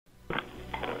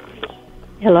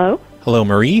Hello? Hello,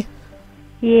 Marie?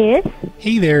 Yes?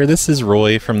 Hey there, this is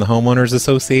Roy from the Homeowners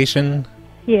Association.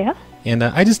 Yeah? And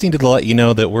I just needed to let you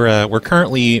know that we're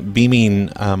currently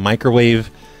beaming microwave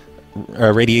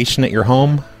radiation at your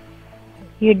home.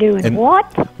 You're doing And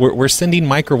what? We're sending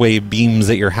microwave beams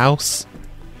at your house.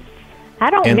 I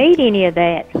don't need any of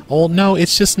that. Oh, no,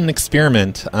 it's just an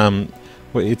experiment.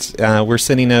 We're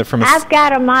sending it from I've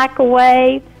got a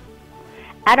microwave.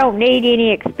 I don't need any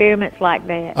experiments like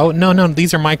that. Oh, no,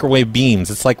 these are microwave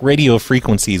beams. It's like radio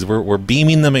frequencies. We're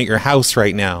beaming them at your house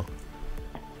right now.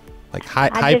 Like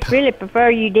I just really prefer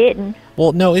you didn't.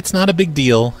 Well, no, it's not a big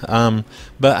deal.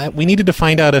 But we needed to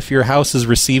find out if your house is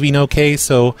receiving okay.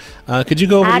 So, could you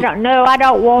go over? I don't know. I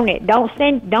don't want it.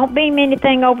 Don't beam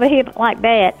anything over here like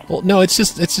that. Well, no, it's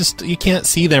just you can't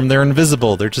see them. They're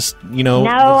invisible. They're just, No,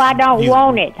 I don't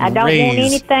want it. I don't want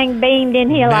anything beamed in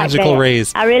here like that. Magical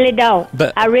rays. I really don't.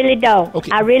 But I really don't.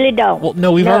 Okay. I really don't. Well,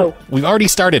 no, we've already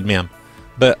started, ma'am.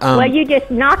 But well, you just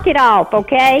knock it off,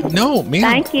 okay? No, ma'am.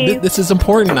 Thank you. This is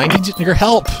important. I need your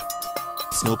help.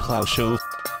 Snowplow show.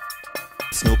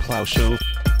 Snowplow show.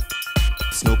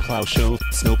 Snowplow show.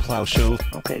 Snowplow show.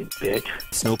 Okay, bitch.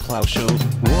 Snowplow show.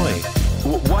 Roy.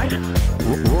 What?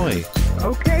 Roy.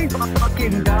 Okay,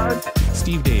 fucking dog.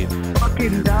 Steve Dave.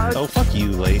 Fucking dog. Oh, fuck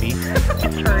you, lady.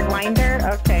 Turnwinder?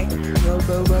 Okay.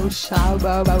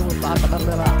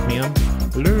 Ma'am.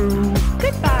 Hello.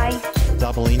 Goodbye.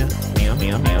 Doubleina. Ma'am.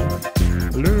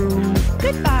 Hello.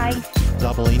 Goodbye.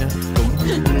 Doubleina.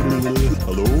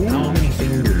 Hello. How many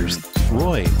fingers?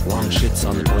 Roy. Long shits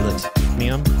on the toilet.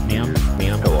 Ma'am.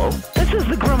 Hello? This is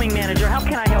the grooming manager. How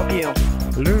can I help you?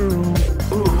 Hello.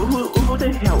 Who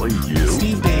the hell are you?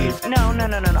 Steve Dave. No.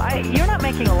 You're not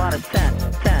making a lot of sense.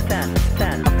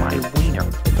 My wiener.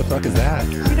 What the fuck is that?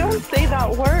 You don't say that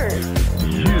word.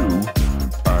 You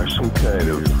are some kind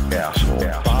of asshole.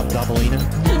 Bob Doubleina.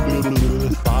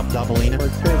 Bob Doubleina.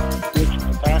 It's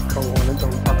tobacco on it.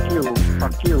 Don't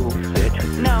fuck you, bitch.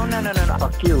 No.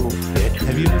 Fuck you, bitch.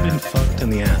 Have you ever been fucked in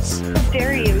the ass? How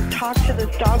dare you talk to this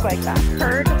dog like that?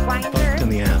 Bird Fucked in winder?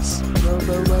 the ass. Hello.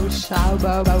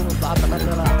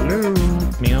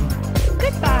 Ma'am.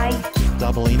 Goodbye.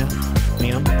 Doubleina.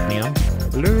 Ma'am.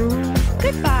 Hello.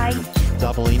 Goodbye.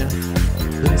 Doubleina.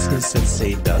 This is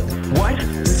Sensei Doug. What?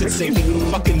 Sensei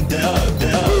fucking Doug.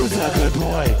 Who's the good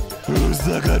boy? Who's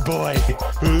the good boy?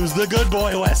 Who's the good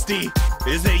boy, Westy?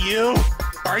 Is it you?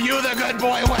 Are you the good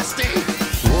boy, Westy?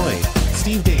 Roy.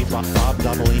 Steve Dave. Bob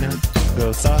Doubleina.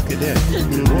 Go suck a dick.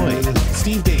 Roy.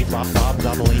 Steve Dave. Bob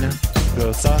Doubleina.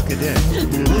 Go suck a dick.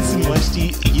 Listen,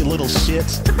 Westy, you little shit.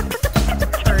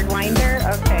 Turnwinder?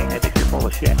 Okay. I think you're full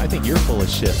of shit. I think you're full of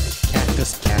shit.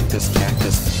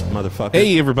 Cactus, motherfucker.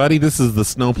 Hey, everybody, this is the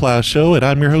Snowplow Show, and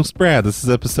I'm your host, Brad. This is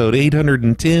episode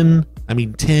 810.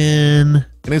 10.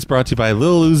 And it's brought to you by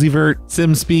Lil Uzi Vert,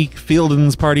 SimSpeak,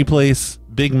 Fielden's Party Place,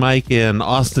 Big Mike, and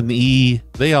Austin E.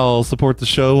 They all support the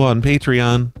show on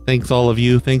Patreon. Thanks, all of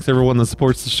you. Thanks, everyone that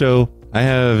supports the show. I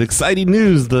have exciting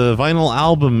news. The vinyl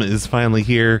album is finally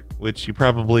here, which you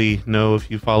probably know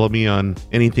if you follow me on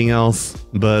anything else.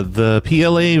 But the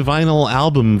PLA vinyl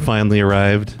album finally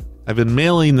arrived. I've been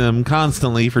mailing them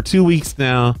constantly for 2 weeks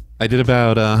now. I did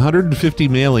about 150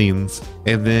 mailings,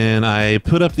 and then I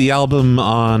put up the album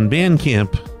on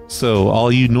Bandcamp, so all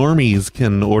you normies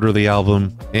can order the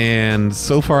album. And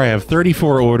so far I have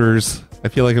 34 orders. I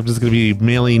feel like I'm just going to be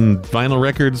mailing vinyl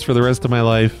records for the rest of my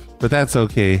life. But that's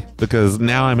okay, because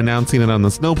now I'm announcing it on the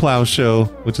Snowplow Show,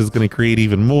 which is going to create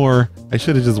even more. I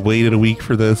should have just waited a week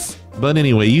for this. But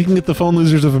anyway, you can get the Phone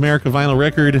Losers of America vinyl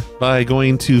record by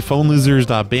going to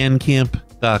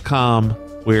phonelosers.bandcamp.com,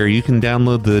 where you can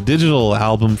download the digital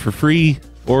album for free,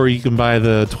 or you can buy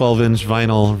the 12-inch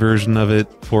vinyl version of it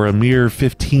for a mere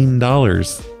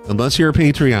 $15. Unless you're a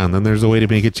Patreon, then there's a way to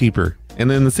make it cheaper. And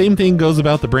then the same thing goes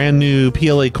about the brand new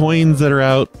PLA coins that are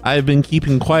out. I've been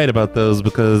keeping quiet about those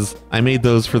because I made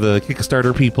those for the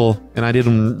Kickstarter people, and I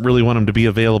didn't really want them to be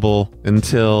available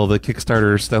until the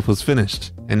Kickstarter stuff was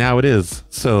finished. And now it is.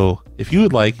 So if you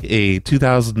would like a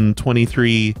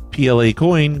 2023 PLA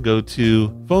coin, go to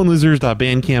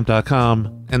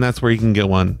phonelosers.bandcamp.com, and that's where you can get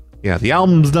one. Yeah, the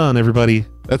album's done, everybody.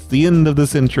 That's the end of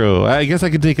this intro. I guess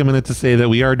I could take a minute to say that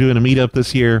we are doing a meetup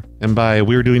this year. And by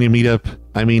we're doing a meetup,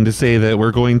 I mean to say that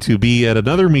we're going to be at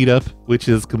another meetup, which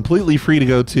is completely free to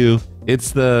go to.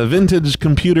 It's the Vintage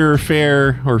Computer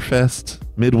Fair or Fest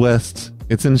Midwest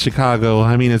It's in Chicago.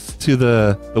 I mean, it's to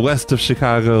the west of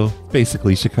Chicago,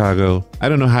 basically Chicago. I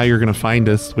don't know how you're going to find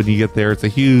us when you get there. It's a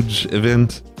huge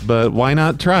event, but why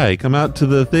not try? Come out to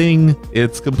the thing.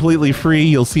 It's completely free.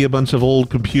 You'll see a bunch of old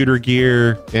computer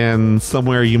gear, and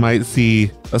somewhere you might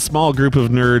see a small group of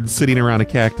nerds sitting around a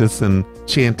cactus and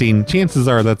chanting. Chances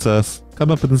are that's us. Come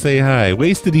up and say hi.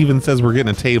 Wasted even says we're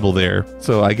getting a table there.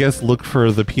 So I guess look for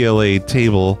the PLA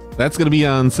table. That's going to be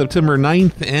on September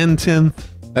 9th and 10th.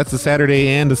 That's a Saturday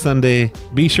and a Sunday.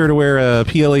 Be sure to wear a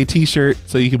PLA t-shirt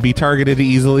so you can be targeted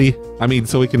easily. I mean,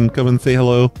 so we can come and say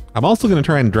hello. I'm also going to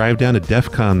try and drive down to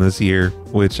DEF CON this year,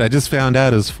 which I just found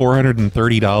out is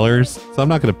 $430. So I'm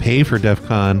not going to pay for DEF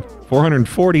CON.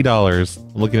 $440.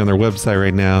 I'm looking on their website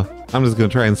right now. I'm just going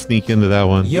to try and sneak into that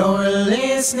one. You're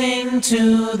listening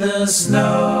to the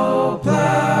Snowplow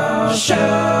Show.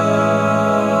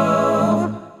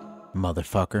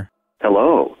 Motherfucker.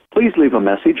 Hello. Please leave a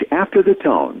message after the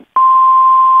tone.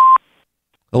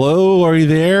 Hello, are you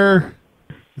there?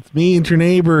 It's me, it's your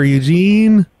neighbor,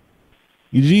 Eugene.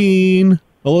 Eugene,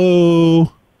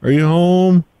 hello. Are you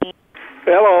home?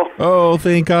 Hello. Oh,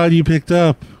 thank God you picked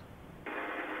up.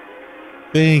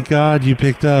 Thank God you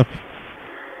picked up.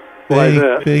 Why is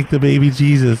that? Thank the baby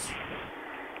Jesus.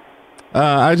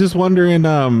 I was just wondering,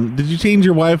 did you change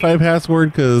your Wi-Fi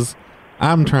password? Because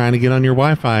I'm trying to get on your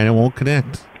Wi-Fi and it won't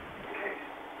connect.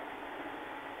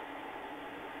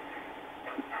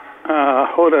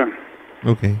 Hold on.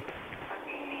 Okay.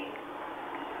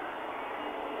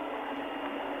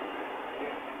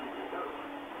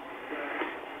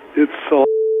 It's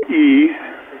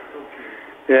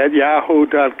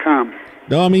e@yahoo.com.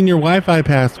 No, I mean your Wi-Fi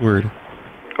password.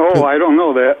 Oh, I don't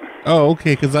know that. Oh,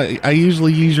 okay, because I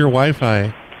usually use your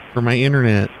Wi-Fi for my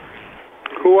internet.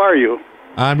 Who are you?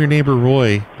 I'm your neighbor,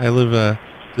 Roy. I live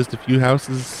just a few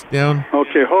houses down.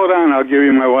 Okay, hold on. I'll give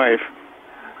you my wife.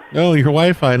 No, your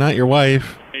Wi-Fi, not your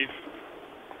wife.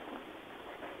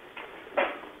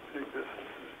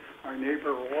 Our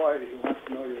neighbor Roy, he wants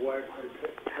to know your Wi-Fi.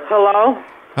 Hello?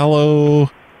 Hello,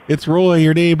 it's Roy,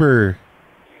 your neighbor.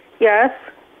 Yes?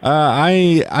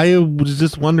 I was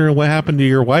just wondering what happened to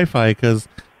your Wi-Fi, because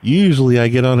usually I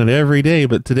get on it every day,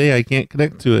 but today I can't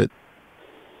connect to it.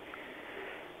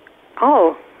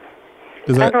 Oh.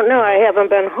 I don't know. I haven't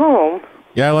been home.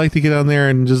 Yeah, I like to get on there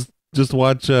and just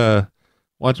watch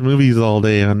movies all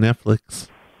day on Netflix.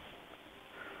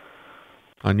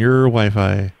 On your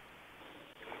Wi-Fi.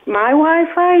 My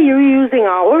Wi-Fi? You're using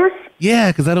ours?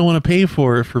 Yeah, because I don't want to pay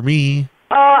for it for me.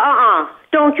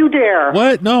 Don't you dare.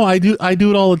 What? No, I do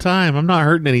it all the time. I'm not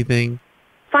hurting anything.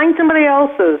 Find somebody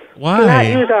else's. Why? Do not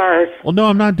use ours. Well, no,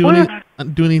 I'm not doing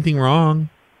anything wrong.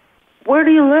 Where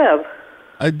do you live?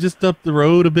 Just up the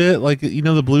road a bit, like, you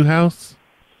know, the blue house?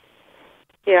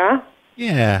 Yeah?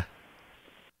 Yeah.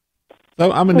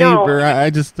 So I'm a neighbor. No. I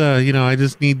just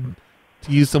need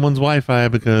to use someone's Wi-Fi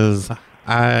because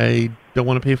I don't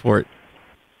want to pay for it.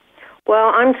 Well,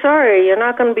 I'm sorry. You're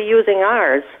not going to be using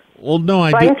ours. Well, no,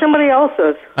 Find somebody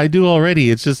else's. I do already.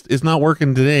 It's not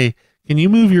working today. Can you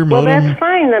move your modem? Well, that's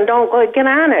fine. Then don't get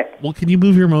on it. Well, can you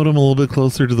move your modem a little bit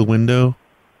closer to the window?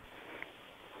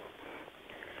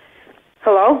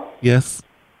 Hello? Yes.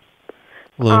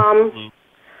 Hello.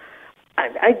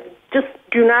 I just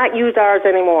do not use ours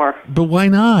anymore. But why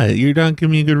not? You're not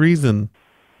giving me a good reason.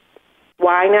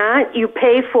 Why not? You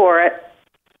pay for it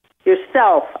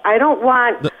yourself. I don't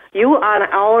want you on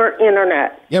our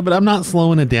internet. Yeah, but I'm not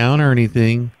slowing it down or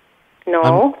anything.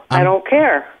 No, I don't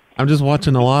care. I'm just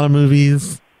watching a lot of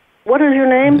movies. What is your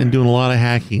name? And doing a lot of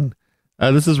hacking.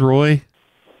 This is Roy.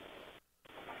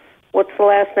 What's the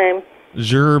last name?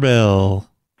 Gerbel.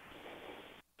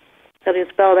 How do you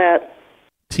spell that?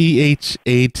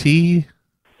 T-H-A-T.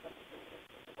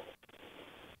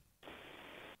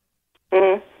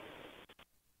 Mm-hmm.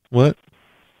 What?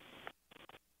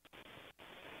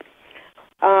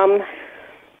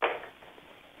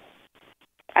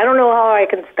 I don't know how I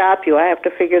can stop you. I have to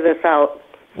figure this out.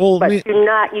 Well, but do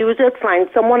not use it. Find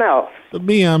someone else.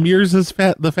 Ma'am, yours is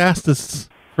the fastest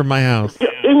from my house.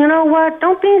 You know what?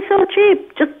 Don't be so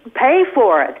cheap. Just pay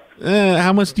for it.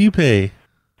 How much do you pay?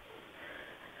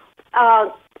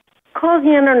 Call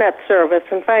the internet service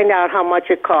and find out how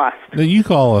much it costs. No, you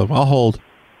call him. I'll hold.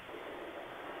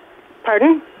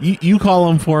 Pardon? You call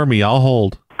him for me. I'll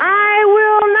hold. I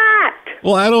will not.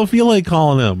 Well, I don't feel like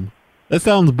calling him. That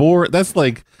sounds boring. That's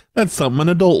something an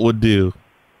adult would do.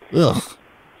 Ugh.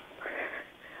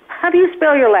 How do you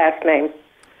spell your last name?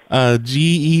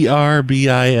 Gerbil.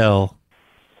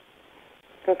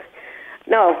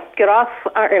 No, get off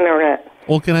our internet.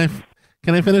 Well, can I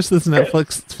finish this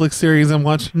Netflix series I'm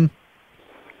watching?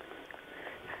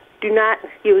 do not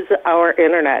use our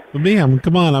internet. But ma'am,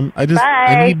 come on. I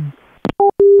Bye. need...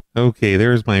 Okay,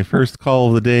 there's my first call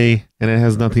of the day, and it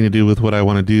has nothing to do with what I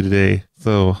want to do today.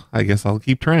 So I guess I'll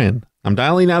keep trying. I'm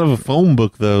dialing out of a phone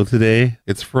book, though, today.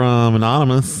 It's from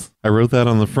Anonymous. I wrote that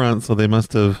on the front, so they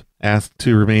must have asked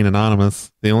to remain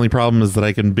anonymous. The only problem is that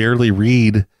I can barely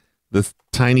read this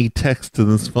tiny text in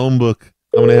this phone book.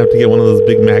 I'm going to have to get one of those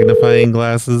big magnifying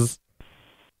glasses.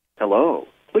 Hello.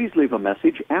 Please leave a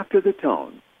message after the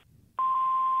tone.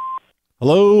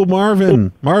 Hello,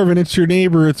 Marvin. Marvin, it's your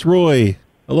neighbor. It's Roy.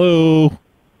 Hello?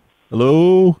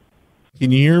 Hello?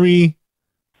 Can you hear me?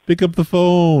 Pick up the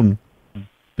phone.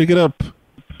 Pick it up.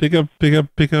 Pick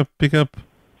up.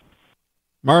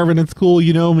 Marvin, it's cool.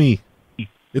 You know me.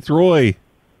 It's Roy.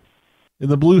 In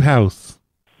the blue house.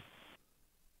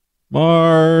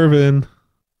 Marvin.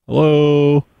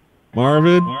 Hello?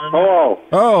 Marvin? Hello.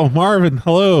 Oh, Marvin.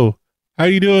 Hello. How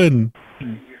you doing?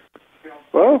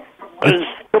 Well, I just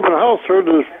come in the house, heard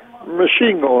this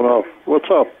machine going off. What's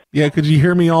up? Yeah, could you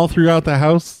hear me all throughout the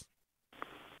house?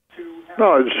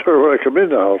 No, I just heard when I come in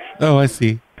the house. Oh, I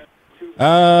see.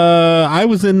 I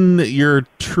was in your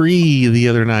tree the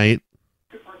other night,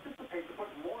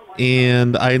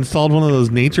 and I installed one of those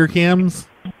nature cams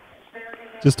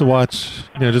just to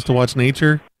watch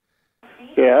nature.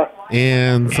 Yeah.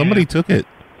 And somebody took it.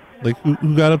 Like,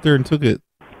 who got up there and took it?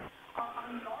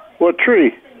 What tree?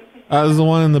 It was the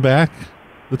one in the back,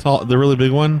 the really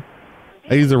big one.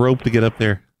 I used a rope to get up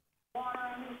there.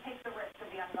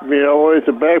 You mean all the way at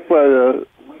the back by the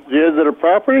end of the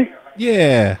property?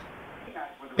 Yeah.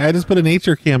 I just put a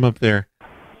nature cam up there.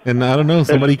 And I don't know,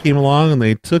 somebody came along and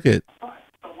they took it.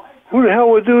 Who the hell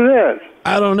would do that?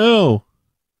 I don't know.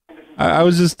 I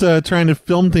was just trying to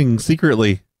film things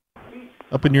secretly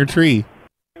up in your tree.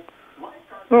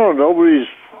 No, nobody's...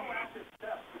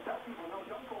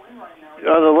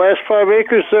 On the last 5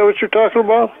 acres, is that what you're talking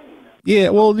about? Yeah,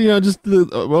 well, just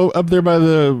up there by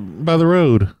the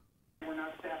road.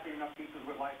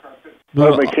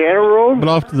 On McCann Road? But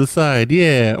off to the side,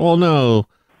 yeah. Well, no,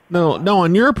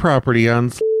 on your property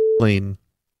on Lane.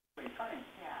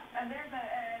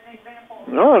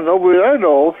 No, nobody I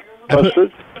know.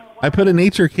 I put a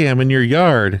nature cam in your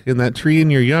yard, in that tree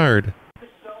in your yard.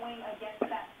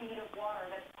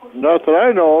 Not that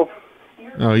I know of.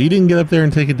 Oh, you didn't get up there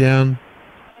and take it down?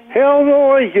 Hell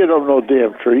no, I ain't get up no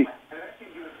damn tree.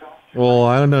 Well,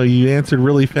 I don't know. You answered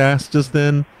really fast just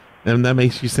then, and that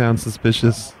makes you sound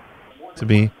suspicious to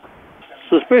me.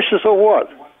 Suspicious of what?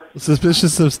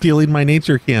 Suspicious of stealing my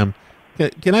nature cam.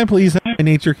 Can I please have my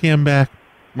nature cam back,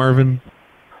 Marvin?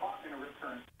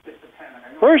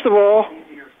 First of all,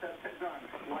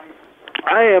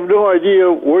 I have no idea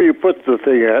where you put the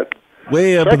thing at.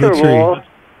 Way up Second in the tree. Of all,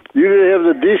 you didn't have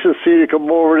the decency to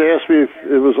come over and ask me if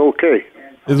it was okay.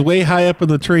 It's way high up in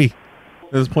the tree.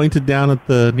 It's pointed down at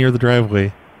near the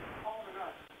driveway.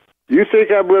 You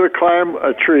think I'm going to climb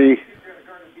a tree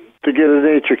to get a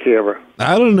nature camera?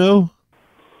 I don't know.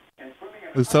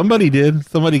 Somebody did.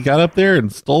 Somebody got up there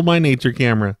and stole my nature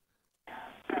camera.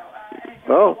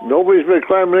 Well, nobody's been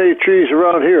climbing any trees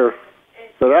around here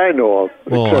that I know of.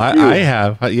 Well, I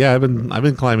have. Yeah, I've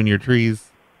been climbing your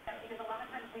trees.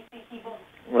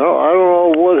 Well, I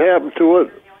don't know what happened to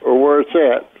it or where it's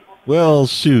at. Well,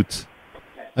 shoot.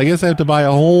 I guess I have to buy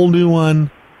a whole new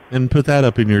one and put that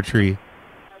up in your tree.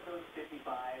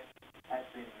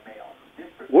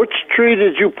 Which tree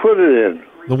did you put it in?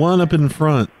 The one up in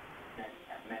front.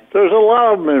 There's a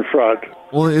lot of them in front.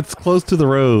 Well, it's close to the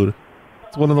road.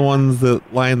 It's one of the ones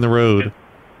that line the road.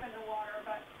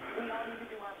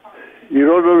 You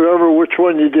don't remember which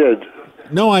one you did?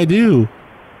 No, I do.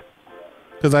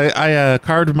 Because I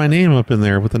carved my name up in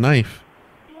there with a knife.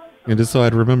 And just so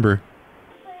I'd remember.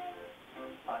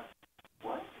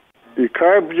 You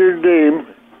carved your name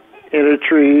in a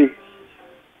tree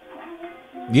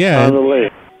Yeah. on the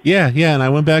lake. Yeah, and I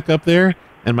went back up there,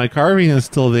 and my carving is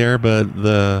still there, but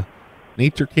the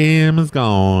nature cam is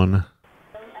gone.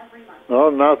 No,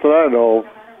 not that I know of.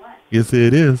 Yes,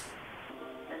 it is.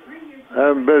 I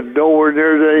haven't been nowhere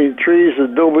near any trees,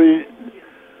 and nobody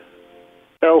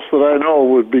else that I know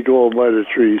would be going by the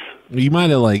trees. You might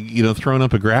have, thrown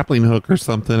up a grappling hook or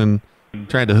something and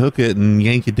tried to hook it and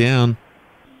yank it down.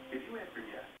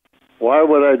 Why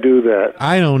would I do that?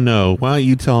 I don't know. Why don't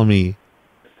you tell me?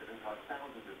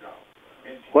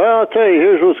 Well, I'll tell you,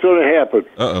 here's what's going to happen.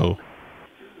 Uh-oh.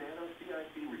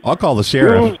 I'll call the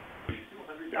sheriff.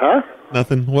 Huh?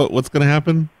 Nothing. What's going to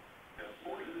happen?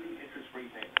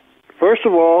 First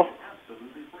of all,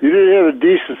 you didn't have a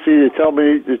decency to tell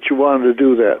me that you wanted to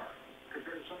do that.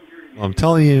 Well, I'm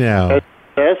telling you now.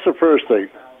 That's the first thing.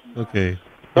 Okay.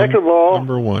 Second of all,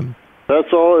 Number one.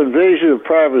 That's all invasion of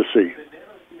privacy.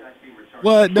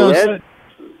 What? No. So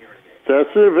that's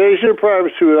an invasion of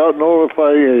privacy without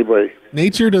notifying anybody.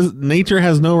 Nature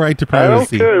has no right to I don't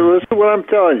privacy. care. Listen to what I'm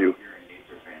telling you.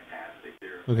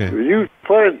 Okay. If you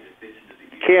plant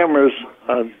cameras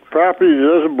on property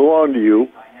that doesn't belong to you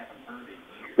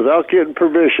without getting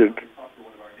permission,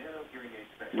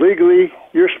 legally,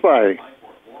 you're spying.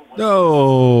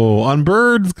 No, on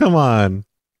birds. Come on.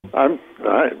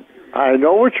 I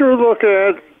know what you're looking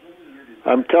at.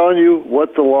 I'm telling you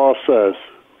what the law says.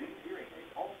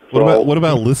 What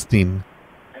about listing?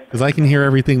 Because I can hear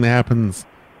everything that happens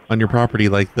on your property,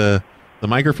 like the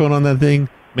microphone on that thing.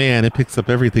 Man, it picks up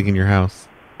everything in your house.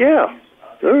 Yeah,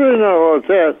 there's nothing wrong with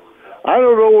that. I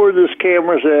don't know where this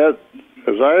camera's at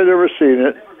because I had never seen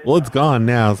it. Well, it's gone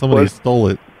now. Somebody stole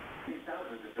it.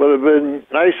 But it'd been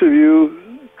nice of you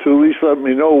to at least let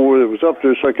me know where it was up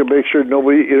there so I could make sure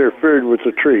nobody interfered with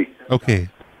the tree. Okay.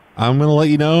 I'm going to let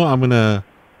you know. I'm going to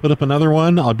put up another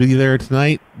one. I'll be there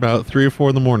tonight about 3 or 4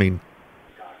 in the morning.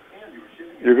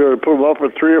 You're going to put them up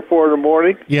at 3 or 4 in the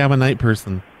morning? Yeah, I'm a night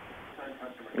person.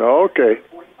 Oh, okay.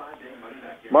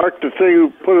 Mark the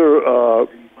thing, put a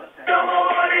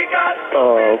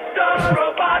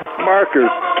marker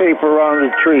tape around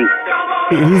the tree.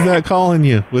 Who's that calling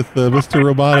you with Mr.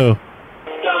 Roboto?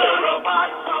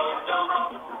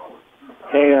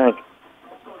 Hang on.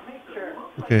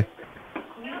 Okay.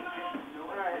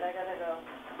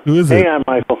 Who is it? Hang on,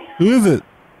 Michael. Who is it?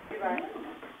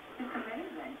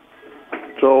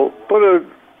 So put a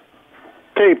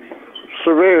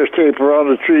surveyor's tape around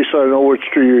the tree so I know which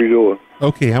tree you're doing.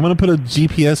 Okay, I'm going to put a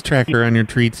GPS tracker on your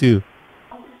tree, too.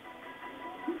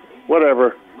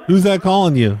 Whatever. Who's that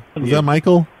calling you? Is that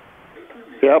Michael?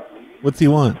 Yep. What's he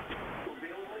want?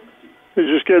 He's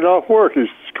just getting off work. He's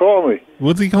just calling me.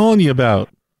 What's he calling you about?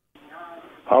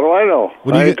 How do I know?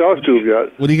 I ain't talked to him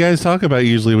yet. What do you guys talk about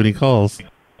usually when he calls?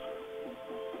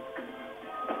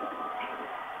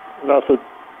 Nothing.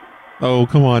 Oh,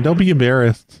 come on. Don't be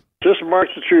embarrassed. Just mark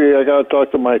the tree. I got to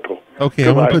talk to Michael. Okay,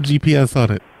 Goodbye. I'm going to put GPS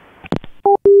on it.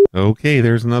 Okay,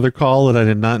 there's another call that I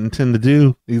did not intend to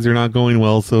do. These are not going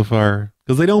well so far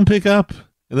because they don't pick up.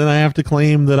 And then I have to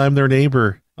claim that I'm their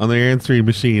neighbor on their answering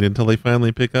machine until they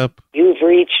finally pick up. You've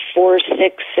reached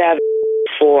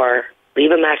 4674.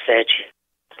 Leave a message.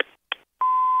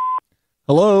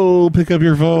 Hello, pick up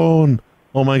your phone.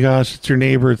 Oh my gosh, it's your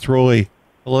neighbor. It's Roy.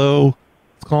 Hello,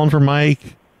 it's calling for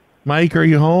Mike. Mike, are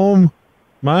you home?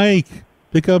 Mike,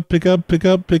 pick up, pick up, pick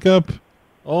up, pick up.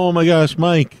 Oh my gosh,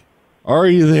 Mike, are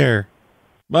you there?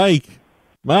 Mike,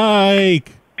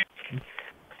 Mike.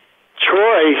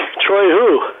 Troy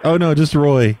who? Oh no, just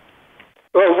Roy.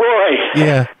 Oh, Roy.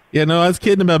 Yeah, no, I was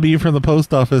kidding about being from the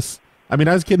post office. I mean,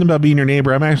 I was kidding about being your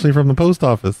neighbor. I'm actually from the post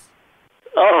office.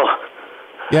 Oh.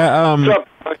 Yeah,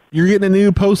 you're getting a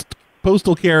new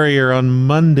postal carrier on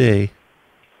Monday.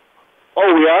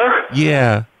 Oh, we are?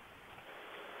 Yeah.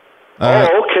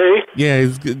 Okay. Yeah,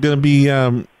 he's gonna be.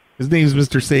 His name's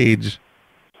Mr. Sage.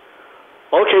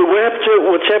 Okay,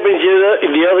 what's happening to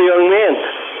the other young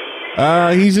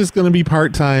man? He's just gonna be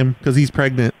part-time because he's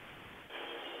pregnant.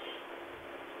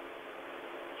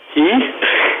 He?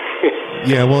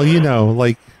 Yeah, well, you know,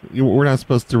 like we're not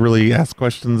supposed to really ask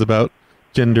questions about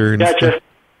gender and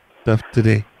stuff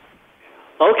today.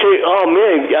 Okay. Oh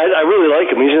man, I really like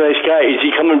him. He's a nice guy. Is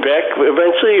he coming back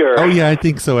eventually, or? Oh yeah, I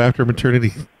think so. After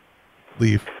maternity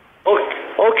leave.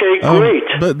 Okay, great.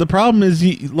 But the problem is,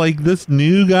 like this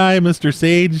new guy, Mr.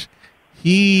 Sage,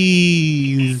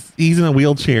 he's in a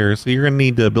wheelchair, so you're gonna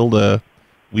need to build a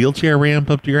wheelchair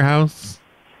ramp up to your house.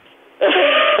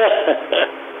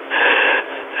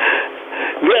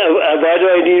 Why do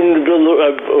I need him to build?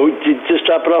 Just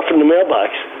drop it off in the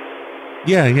mailbox.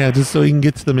 Yeah, just so he can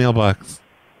get to the mailbox.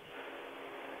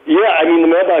 Yeah, I mean the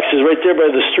mailbox is right there by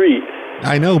the street.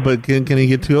 I know, but can he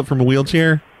get to it from a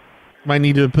wheelchair? Might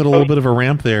need to put a little bit of a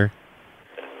ramp there.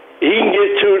 He can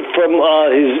get to it from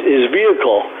his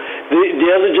vehicle. The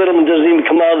other gentleman doesn't even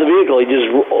come out of the vehicle. He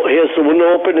has the window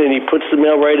open and he puts the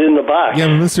mail right in the box. Yeah,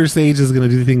 but Mr. Sage is going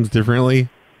to do things differently.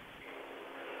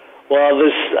 Well,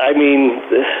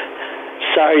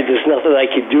 sorry, there's nothing I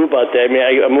can do about that. I mean,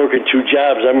 I'm working 2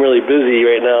 jobs. I'm really busy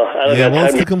right now. I don't have time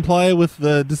it's to comply with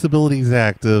the Disabilities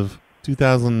Act of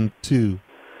 2002.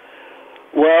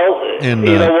 Well, and,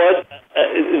 you know what?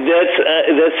 That's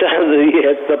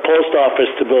the post office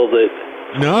to build it.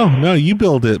 No, you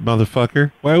build it,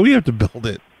 motherfucker. Why do we have to build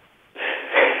it?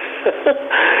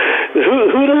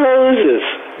 Who the hell is this?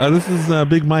 This is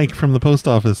Big Mike from the post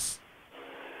office.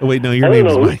 Oh, wait, no, your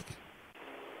name's Mike.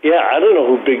 Yeah, I don't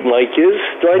know who Big Mike is.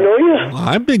 Do I know you?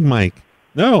 I'm Big Mike.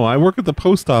 No, I work at the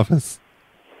post office.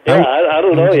 Yeah, I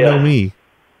don't know you yet. know me.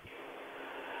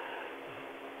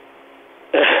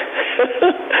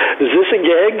 Is this a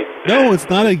gag? No, it's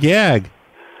not a gag.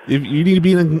 If you need to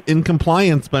be in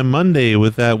compliance by Monday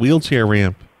with that wheelchair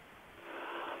ramp.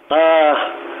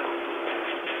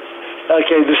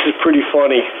 Okay, this is pretty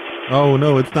funny. Oh,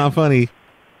 no, it's not funny.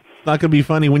 It's not going to be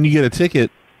funny when you get a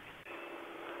ticket.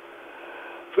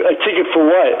 A ticket for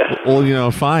what? Well, you know,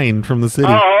 a fine from the city.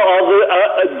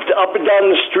 Up and down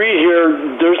the street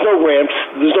here, there's no ramps.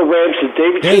 There's no ramps at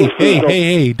David.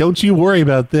 Hey, don't you worry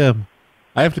about them.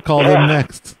 I have to call them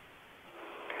next.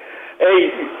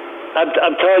 Hey, I'm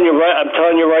telling you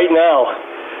right now.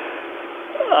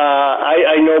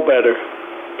 I know better.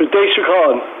 But thanks for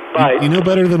calling. Bye. You know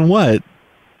better than what?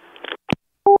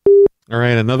 All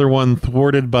right, another one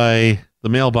thwarted by the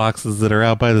mailboxes that are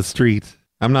out by the street.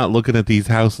 I'm not looking at these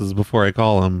houses before I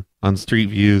call them on Street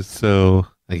Views, so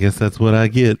I guess that's what I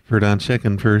get for not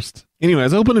checking first. Anyway, I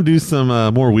was hoping to do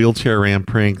some more wheelchair ramp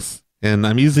pranks, and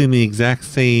I'm using the exact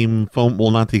same phone,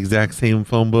 well, not the exact same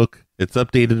phone book. It's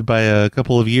updated by a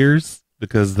couple of years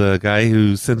because the guy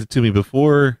who sent it to me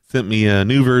before sent me a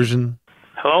new version.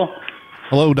 Hello?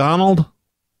 Hello, Donald?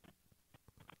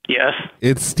 Yes.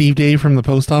 It's Steve Day from the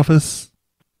post office.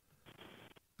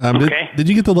 Okay. Did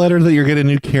you get the letter that you're getting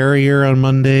a new carrier on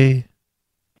Monday?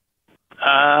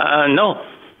 No.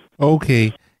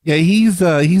 Okay. Yeah, he's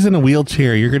in a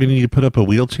wheelchair. You're going to need to put up a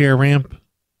wheelchair ramp.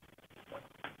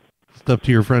 Just up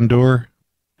to your front door.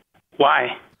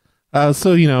 Why?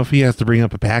 So, you know, if he has to bring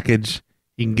up a package,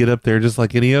 he can get up there just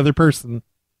like any other person.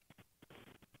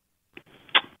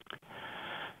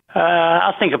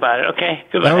 I'll think about it, okay?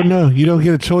 Goodbye. Oh, no, you don't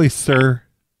get a choice, sir.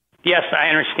 Yes, I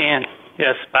understand.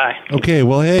 Yes, bye. Okay,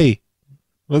 well, hey,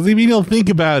 what does he mean he'll think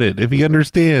about it if he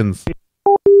understands?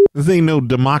 This ain't no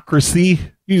democracy.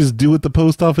 You just do what the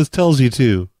post office tells you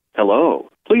to. Hello.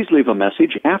 Please leave a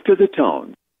message after the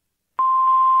tone.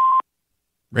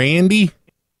 Randy?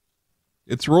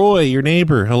 It's Roy, your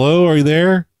neighbor. Hello, are you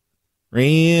there?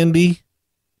 Randy?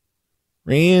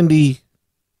 Randy,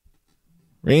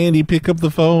 pick up the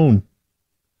phone.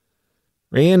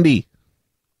 Randy,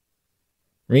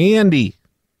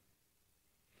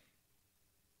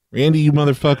 you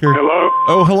motherfucker. Hello?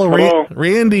 Oh, hello.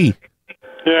 Randy.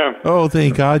 Yeah. Oh,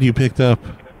 thank God you picked up.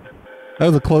 That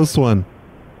was a close one.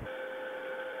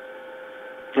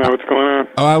 What's going on?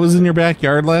 Oh, I was in your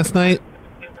backyard last night,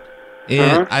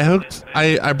 and I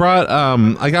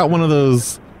got one of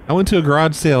those. I went to a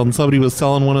garage sale, and somebody was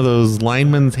selling one of those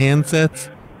lineman's handsets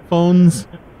phones,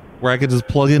 where I could just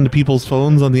plug into people's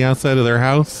phones on the outside of their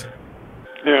house.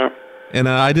 Yeah. And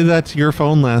I did that to your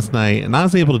phone last night, and I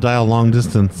was able to dial long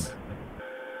distance.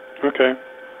 Okay.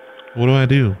 What do I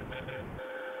do?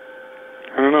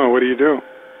 I don't know. What do you do?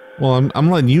 Well, I'm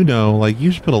letting you know, like,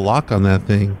 you should put a lock on that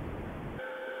thing.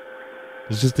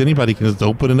 It's just anybody can just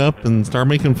open it up and start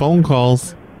making phone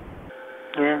calls.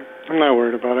 Yeah, I'm not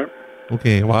worried about it.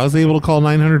 Okay, well, I was able to call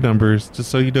 900 numbers, just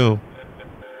so you know.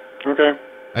 Okay.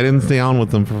 I didn't stay on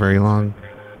with them for very long.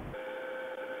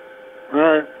 All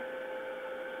right.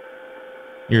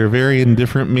 You're a very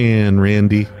indifferent man,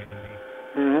 Randy.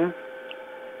 Mm-hmm.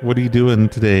 What are you doing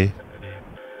today?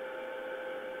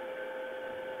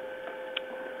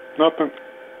 Nothing.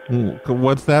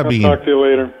 What's that mean? I'll talk to you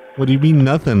later. What do you mean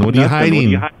nothing? What are you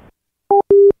hiding? Well,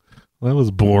 that was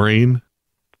boring.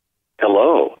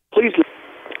 Hello. Please.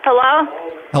 Hello?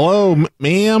 Hello,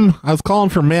 ma'am. I was calling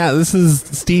for Matt. This is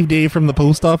Steve Day from the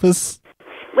post office.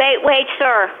 Wait,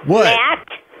 sir. What? Matt?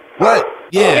 What?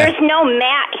 Yeah. There's no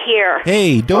Matt here.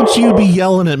 Hey, don't you be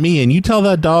yelling at me, and you tell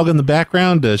that dog in the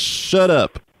background to shut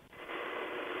up.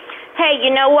 Hey,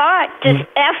 you know what? Does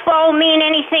F-O mean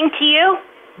anything to you?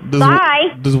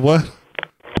 Bye. Does what?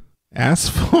 Ass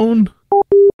phone?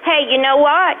 Hey, you know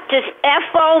what? Does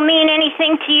F-O mean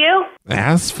anything to you?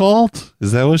 Asphalt?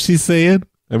 Is that what she's saying?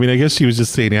 I mean, I guess she was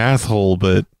just saying asshole,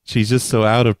 but she's just so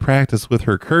out of practice with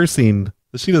her cursing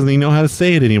that she doesn't even know how to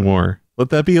say it anymore. Let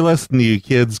that be a lesson to you,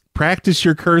 kids. Practice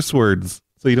your curse words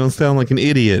so you don't sound like an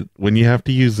idiot when you have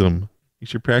to use them. You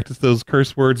should practice those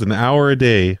curse words an hour a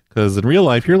day, because in real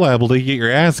life, you're liable to get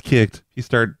your ass kicked if you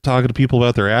start talking to people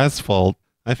about their asphalt.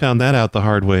 I found that out the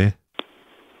hard way.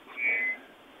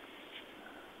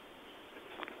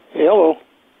 Hello.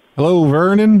 Hello,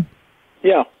 Vernon?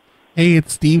 Yeah. Hey,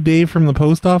 it's Steve Day from the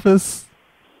post office.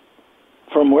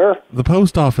 From where? The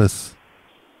post office.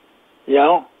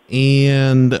 Yeah.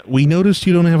 And we noticed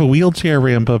you don't have a wheelchair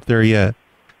ramp up there yet,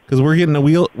 because we're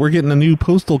getting a new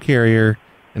postal carrier,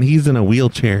 and he's in a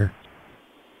wheelchair.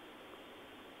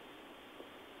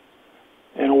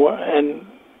 And what? And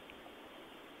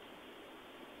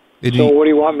So what do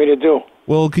you want me to do?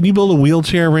 Well, can you build a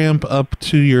wheelchair ramp up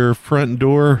to your front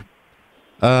door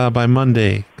by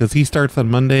Monday? Because he starts on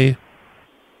Monday.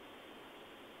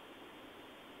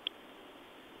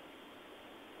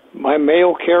 My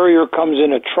mail carrier comes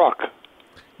in a truck.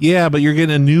 Yeah, but you're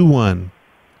getting a new one.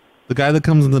 The guy that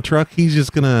comes in the truck, he's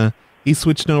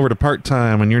switching over to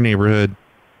part-time in your neighborhood.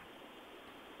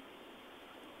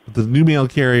 But the new mail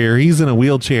carrier, he's in a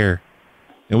wheelchair.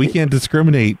 And we can't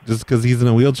discriminate just because he's in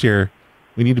a wheelchair.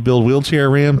 We need to build wheelchair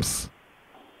ramps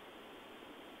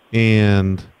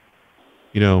and,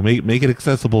 make it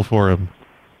accessible for him.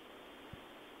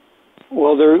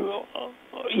 Well,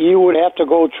 you would have to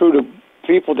go through the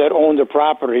people that own the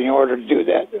property in order to do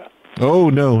that. Oh,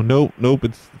 nope.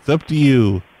 It's up to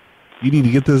you. You need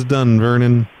to get this done,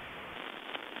 Vernon.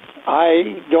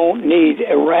 I don't need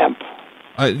a ramp.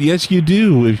 Yes, you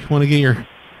do. If you want to get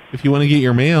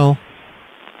your mail.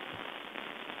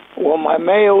 Well, my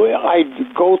mail, I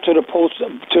go to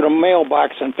the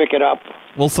mailbox and pick it up.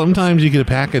 Well, sometimes you get a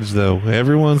package though.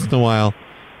 Every once in a while.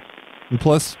 And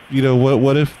plus,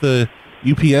 what if the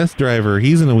UPS driver,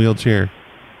 he's in a wheelchair?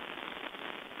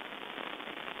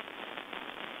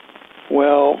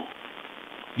 Well,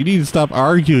 you need to stop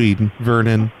arguing,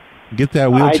 Vernon. Get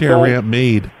that wheelchair ramp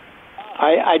made.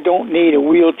 I don't need a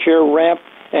wheelchair ramp,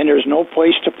 and there's no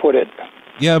place to put it.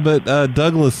 Yeah, but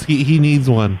Douglas, he needs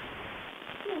one.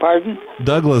 Pardon?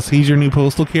 Douglas, he's your new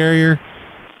postal carrier.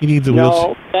 He needs a wheelchair.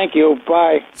 No, thank you.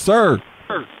 Bye. Sir.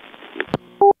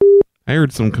 I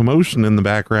heard some commotion in the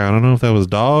background. I don't know if that was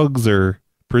dogs or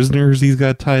prisoners he's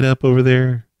got tied up over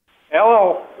there.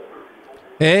 Hello.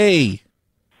 Hey.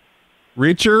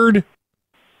 Richard?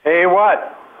 Hey,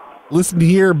 what? Listen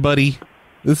here, buddy.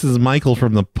 This is Michael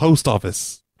from the post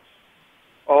office.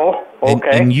 Oh,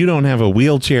 okay. And you don't have a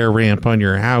wheelchair ramp on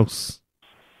your house.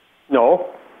 No.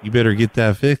 You better get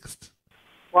that fixed.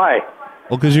 Why?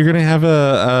 Well, because you're going to have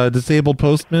a disabled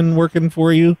postman working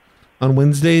for you on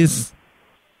Wednesdays.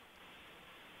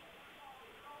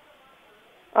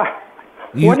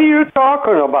 What are you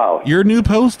talking about? Your new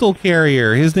postal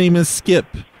carrier. His name is Skip.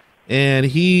 And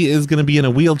he is going to be in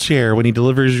a wheelchair when he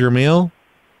delivers your mail.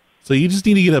 So you just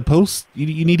need to get a post.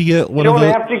 You need to get one of those.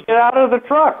 You don't have to get out of the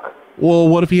truck. Well,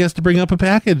 what if he has to bring up a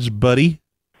package, buddy?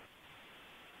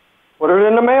 Put it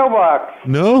in the mailbox.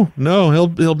 No,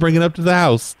 he'll bring it up to the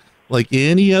house like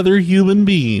any other human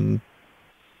being.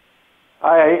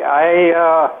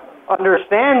 I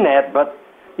understand that, but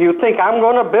you think I'm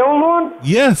going to build one?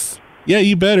 Yes. Yeah,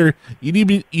 you better. You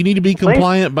need to be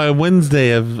compliant by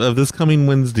Wednesday of this coming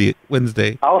Wednesday.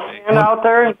 I'll stand out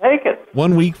there and take it.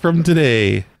 1 week from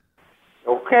today.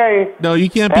 Okay. No, you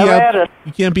can't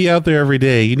You can't be out there every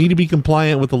day. You need to be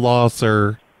compliant with the law,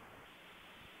 sir.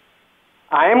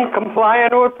 I'm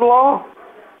compliant with the law?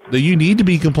 No, you need to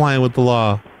be compliant with the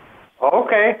law.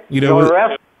 Okay.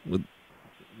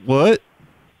 What?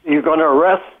 You're going to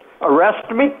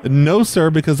arrest me? No, sir,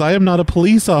 because I am not a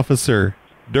police officer.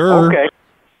 Durr. Okay.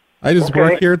 I just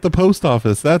work here at the post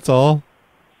office, that's all.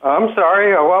 I'm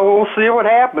sorry. Well, we'll see what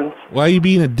happens. Why are you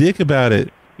being a dick about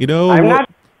it? I'm not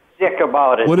a dick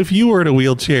about it. What if you were in a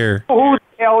wheelchair? Who the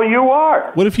hell you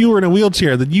are? What if you were in a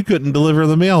wheelchair that you couldn't deliver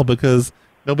the mail because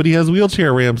nobody has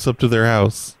wheelchair ramps up to their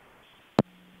house?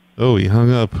 Oh, he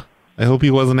hung up. I hope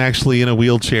he wasn't actually in a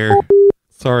wheelchair.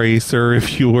 Sorry, sir,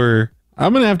 if you were.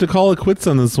 I'm going to have to call it quits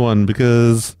on this one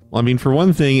because, for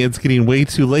one thing, it's getting way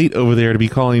too late over there to be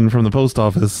calling from the post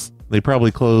office. They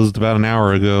probably closed about an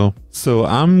hour ago. So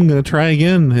I'm going to try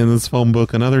again in this phone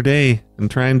book another day and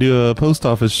try and do a post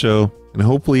office show. And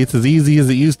hopefully it's as easy as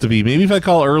it used to be. Maybe if I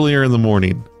call earlier in the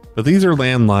morning. But these are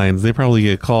landlines. They probably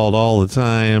get called all the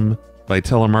time by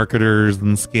telemarketers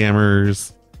and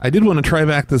scammers. I did want to try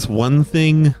back this one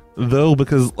thing, though,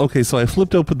 because, so I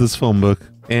flipped open this phone book.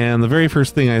 And the very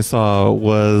first thing I saw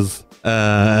was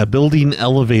a building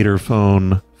elevator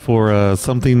phone for a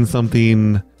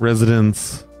something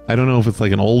residence. I don't know if it's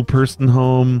like an old person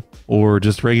home or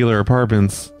just regular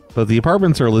apartments, but the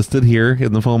apartments are listed here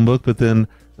in the phone book, but then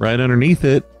right underneath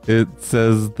it, it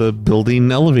says the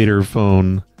building elevator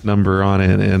phone number on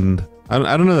it. And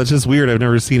I don't know, that's just weird. I've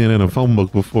never seen it in a phone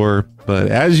book before. But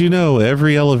as you know,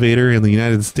 every elevator in the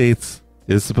United States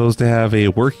is supposed to have a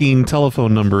working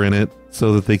telephone number in it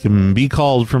so that they can be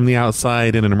called from the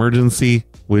outside in an emergency,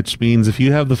 which means if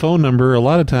you have the phone number, a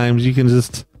lot of times you can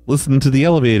just listen to the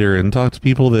elevator and talk to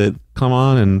people that come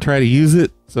on and try to use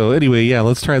it. So anyway, yeah,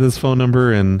 let's try this phone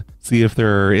number and see if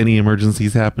there are any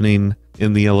emergencies happening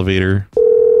in the elevator.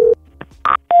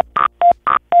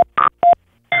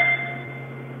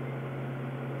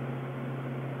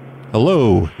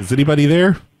 Hello, is anybody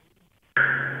there?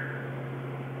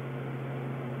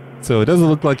 So it doesn't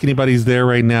look like anybody's there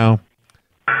right now.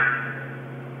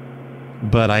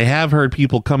 But I have heard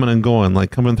people coming and going,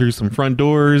 like coming through some front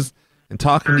doors and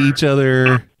talking to each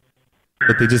other.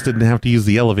 But they just didn't have to use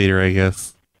the elevator, I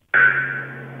guess.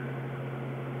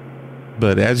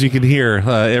 But as you can hear,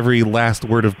 every last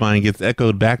word of mine gets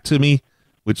echoed back to me,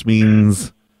 which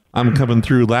means I'm coming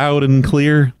through loud and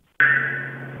clear.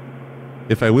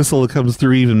 If I whistle, it comes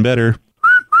through even better.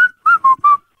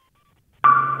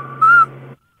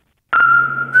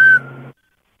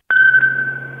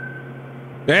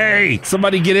 Hey,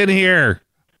 somebody get in here.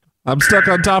 I'm stuck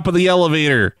on top of the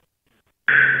elevator.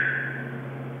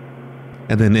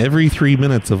 And then every 3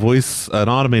 minutes, an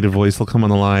automated voice will come on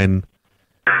the line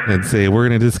and say, we're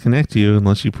going to disconnect you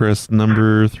unless you press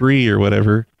number 3 or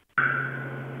whatever.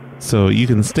 So you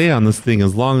can stay on this thing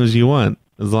as long as you want,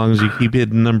 as long as you keep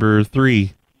hitting number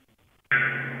 3.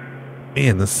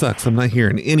 Man, this sucks. I'm not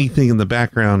hearing anything in the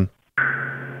background.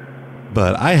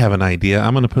 But I have an idea.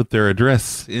 I'm going to put their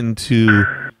address into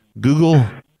Google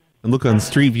and look on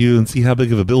Street View and see how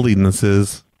big of a building this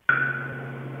is.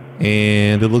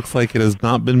 And it looks like it has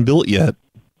not been built yet.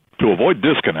 To avoid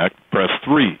disconnect, press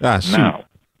 3 now.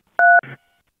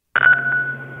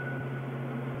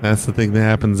 That's the thing that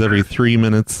happens every 3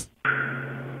 minutes.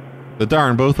 But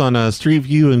darn, both on Street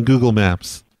View and Google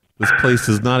Maps, this place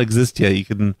does not exist yet. You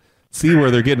can see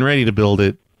where they're getting ready to build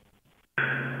it.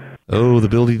 Oh, the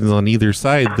buildings on either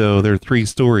side, though, they're 3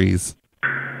 stories.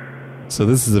 So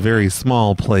this is a very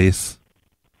small place.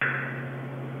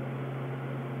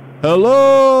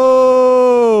 Hello!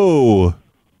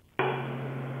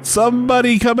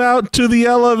 Somebody come out to the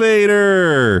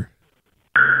elevator!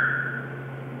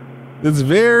 It's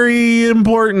very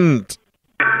important.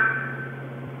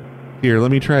 Here,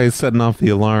 let me try setting off the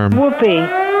alarm. Whoopee,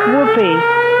 whoopee,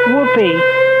 whoopee,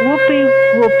 whoopee,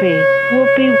 whoopee,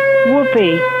 whoopee,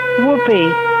 whoopee, whoopee,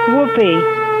 whoopee,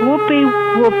 whoopee,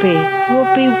 whoopee,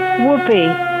 whoopee, whoopee,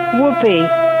 whoopee,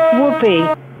 whoopee.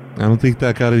 I don't think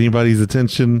that got anybody's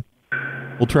attention.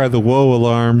 We'll try the whoa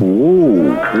alarm.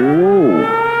 Whoa, whoa,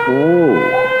 whoa,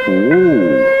 whoa,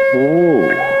 whoa,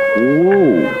 whoa,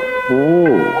 whoa.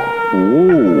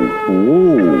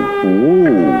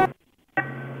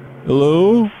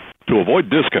 Hello? To avoid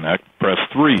disconnect, press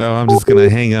 3. Oh, I'm just going to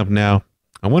hang up now.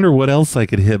 I wonder what else I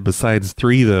could hit besides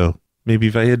 3, though. Maybe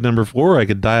if I hit number 4, I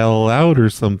could dial out or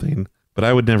something. But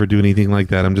I would never do anything like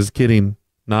that. I'm just kidding.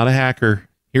 Not a hacker.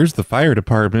 Here's the fire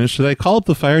department. Should I call up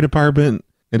the fire department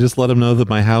and just let them know that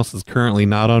my house is currently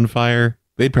not on fire?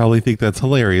 They'd probably think that's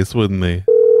hilarious, wouldn't they?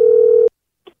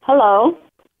 Hello.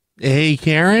 Hey,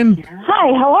 Karen?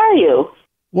 Hi, how are you?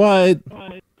 What?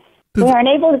 We are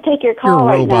unable to take your call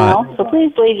right robot. now, so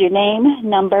please leave your name,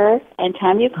 number, and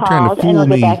time you trying to called, and we'll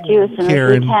fool get back to you as soon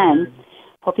Karen. as we can.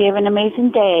 Hope you have an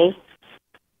amazing day.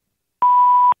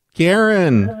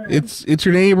 Karen, it's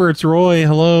your neighbor. It's Roy.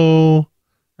 Hello.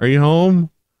 Are you home?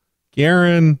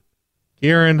 Karen.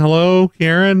 Karen, hello?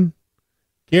 Karen?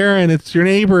 Karen, it's your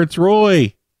neighbor. It's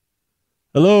Roy.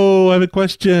 Hello, I have a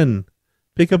question.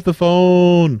 Pick up the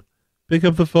phone. Pick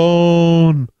up the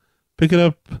phone. Pick it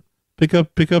up. Pick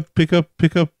up, pick up, pick up,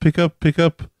 pick up, pick up, pick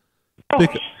up.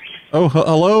 Oh,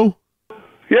 hello?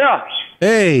 Yeah.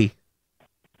 Hey.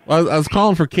 I was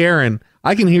calling for Karen.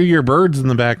 I can hear your birds in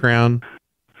the background.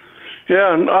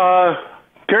 Yeah,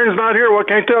 Karen's not here. What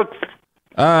can I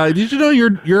tell? Did you know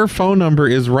your phone number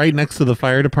is right next to the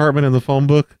fire department in the phone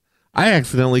book? I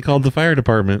accidentally called the fire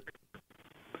department.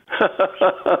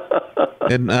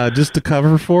 And just to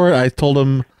cover for it, I told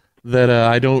them that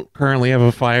I don't currently have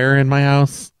a fire in my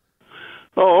house.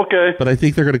 Oh, okay. But I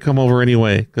think they're going to come over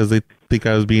anyway because they think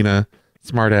I was being a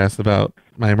smartass about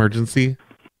my emergency.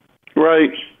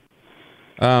 Right.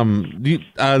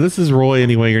 This is Roy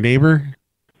anyway, your neighbor?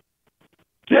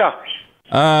 Yeah.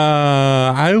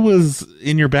 I was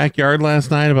in your backyard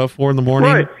last night about 4 a.m.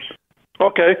 Right.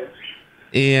 Okay.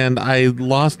 And I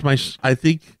lost my, I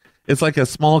think it's like a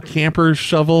small camper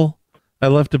shovel. I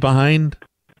left it behind.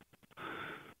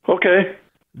 Okay.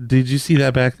 Did you see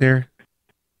that back there?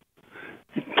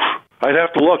 I'd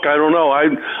have to look. I don't know. I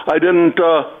didn't,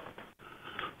 I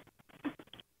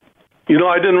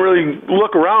didn't really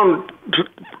look around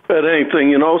at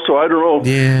anything, so I don't know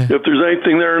if there's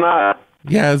anything there or not.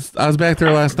 Yeah, I was back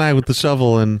there last night with the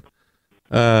shovel, and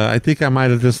I think I might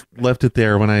have just left it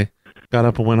there when I got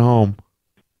up and went home.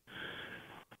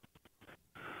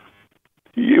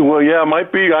 Well, yeah, it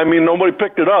might be. I mean, nobody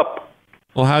picked it up.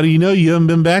 Well, how do you know you haven't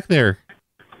been back there?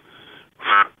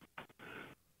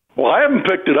 Well, I haven't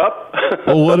picked it up.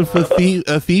 Well, what if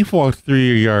a thief walked through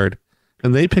your yard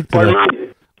and they picked it up?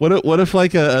 What if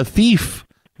like a thief,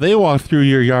 they walked through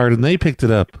your yard and they picked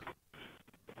it up?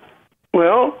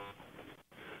 Well,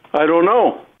 I don't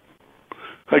know.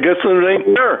 I guess it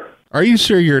ain't there. Are you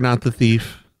sure you're not the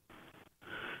thief?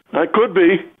 I could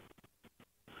be.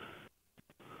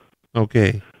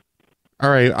 Okay. All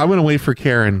right, I'm going to wait for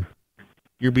Karen.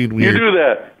 You're being weird. You do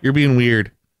that. You're being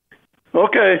weird.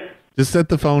 Okay. Just set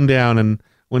the phone down, and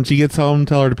when she gets home,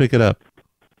 tell her to pick it up.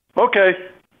 Okay.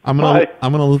 Well,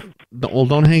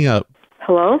 don't hang up.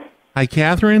 Hello? Hi,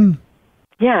 Catherine?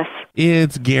 Yes.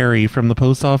 It's Gary from the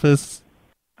post office.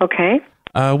 Okay.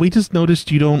 We just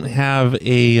noticed you don't have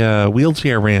a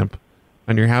wheelchair ramp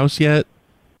on your house yet,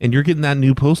 and you're getting that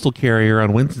new postal carrier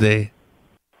on Wednesday.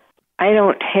 I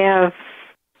don't have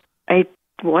a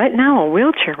what now? A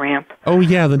wheelchair ramp? Oh,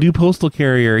 yeah, the new postal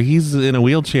carrier. He's in a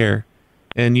wheelchair,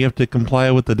 and you have to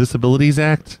comply with the Disabilities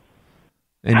Act,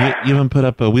 and you haven't put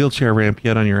up a wheelchair ramp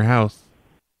yet on your house.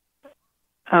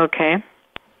 Okay.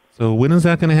 So when is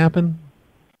that going to happen?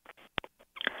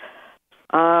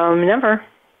 Never.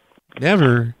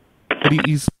 Never? But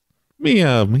he's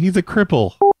a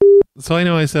cripple. So I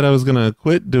know I said I was going to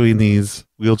quit doing these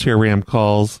wheelchair ramp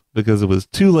calls because it was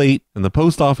too late and the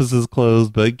post office is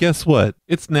closed, but guess what?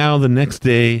 It's now the next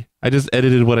day. I just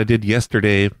edited what I did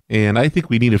yesterday, and I think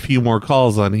we need a few more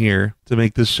calls on here to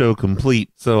make this show complete.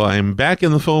 So I'm back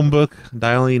in the phone book,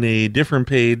 dialing a different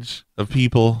page of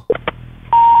people.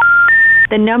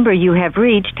 The number you have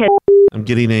reached has... I'm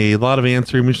getting a lot of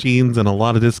answering machines and a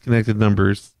lot of disconnected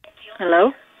numbers.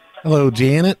 Hello? Hello,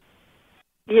 Janet?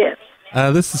 Yes.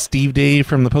 This is Steve Dave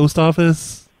from the post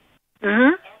office.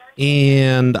 Mm-hmm.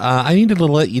 And I needed to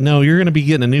let you know you're going to be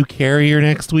getting a new carrier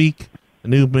next week, a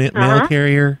new mail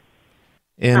carrier.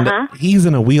 And he's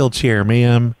in a wheelchair,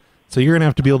 ma'am. So you're going to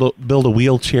have to be able to build a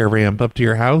wheelchair ramp up to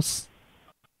your house.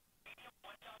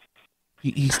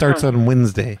 He starts on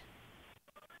Wednesday.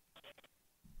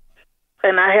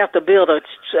 And I have to build a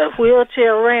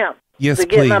wheelchair ramp to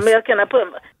get my please. mail. Can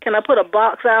I put a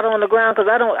box out on the ground? Because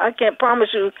I can't promise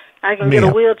you I can get a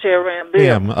wheelchair ramp built.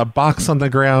 Ma'am, a box on the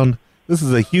ground. This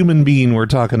is a human being we're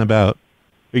talking about.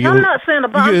 I'm not saying a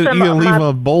box. You gonna leave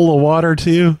a bowl of water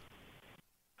too?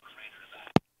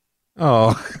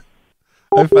 Oh,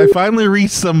 I finally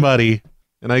reached somebody,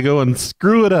 and I go and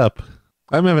screw it up.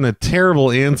 I'm having a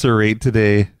terrible answer rate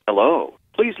today. Hello.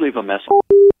 Please leave a message.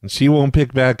 And she won't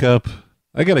pick back up.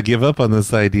 I gotta give up on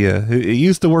this idea. It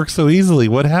used to work so easily.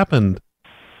 What happened?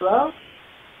 Hello?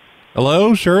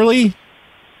 Hello, Shirley?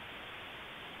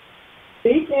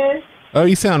 Speaking. Oh,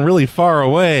 you sound really far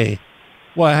away.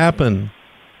 What happened?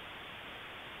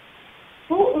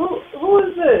 Who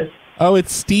is this? Oh,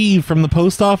 it's Steve from the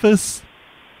post office.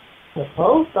 The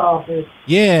post office?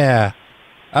 Yeah.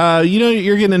 You know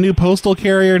you're getting a new postal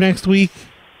carrier next week?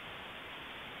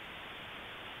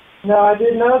 No, I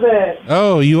didn't know that.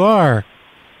 Oh, you are?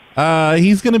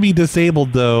 He's going to be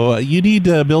disabled, though. You need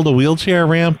to build a wheelchair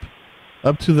ramp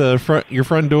up to your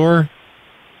front door.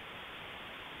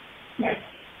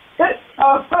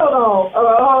 Oh,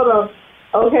 hold on.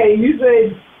 Okay, you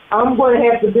said I'm going to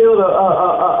have to build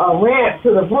a ramp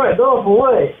to the front door for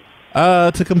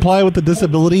what? To comply with the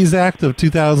Disabilities Act of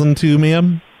 2002,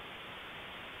 ma'am.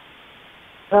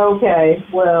 Okay,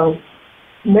 well,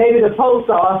 maybe the post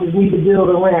office needs to build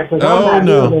a ramp.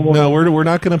 No, we're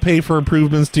not going to pay for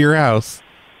improvements to your house.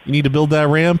 You need to build that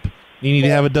ramp. You need to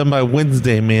have it done by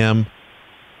Wednesday, ma'am.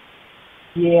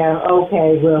 Yeah,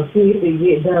 okay, well, see if it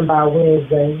get done by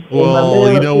Wednesday.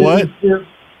 Well, you know what?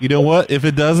 You know what? If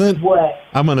it doesn't,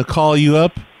 I'm going to call you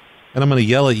up, and I'm going to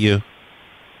yell at you.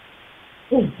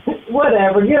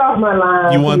 Whatever, get off my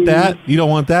line. You want that? You don't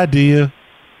want that, do you?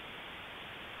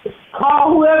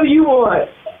 Call whoever you want.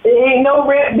 There ain't no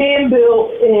ramp being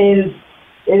built, and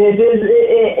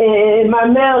my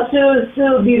mail should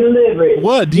still be delivered.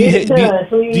 What? Do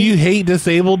you hate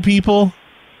disabled people?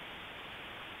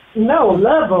 No,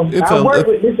 love them. I work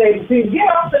with disabled people. Get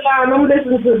off the line. I'm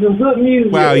listening to some good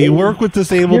music. Wow, you work with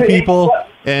disabled people,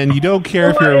 and you don't care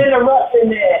if you're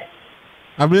interrupting that.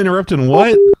 I'm interrupting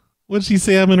what? What'd she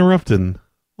say I'm interrupting?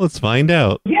 Let's find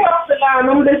out. Get off the line.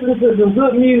 I'm listening to some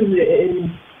good music,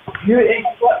 and you're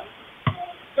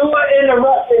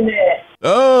interrupting that.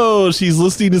 Oh, she's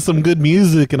listening to some good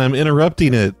music, and I'm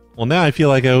interrupting it. Well, now I feel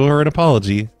like I owe her an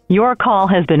apology. Your call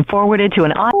has been forwarded to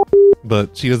an...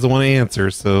 But she doesn't want to answer,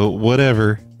 so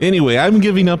whatever. Anyway, I'm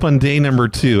giving up on day number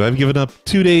 2. I've given up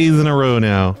 2 days in a row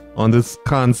now on this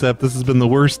concept. This has been the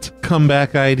worst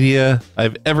comeback idea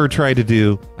I've ever tried to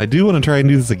do. I do want to try and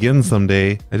do this again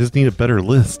someday. I just need a better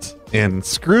list. And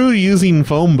screw using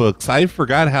phone books. I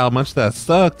forgot how much that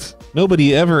sucked.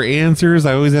 Nobody ever answers.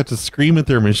 I always have to scream at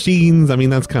their machines. I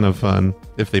mean, that's kind of fun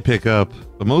if they pick up.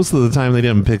 But most of the time they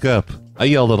didn't pick up. I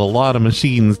yelled at a lot of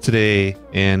machines today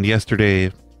and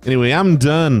yesterday. Anyway, I'm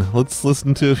done. Let's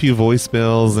listen to a few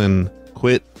voicemails and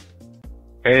quit.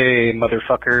 Hey,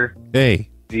 motherfucker. Hey.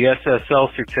 The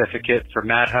SSL certificate for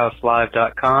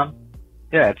MadhouseLive.com,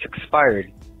 yeah, it's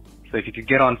expired. So if you could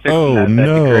get on fixing that'd be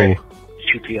great.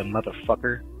 Should be a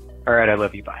motherfucker. Alright, I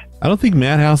love you, bye. I don't think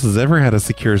Madhouse has ever had a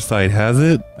secure site, has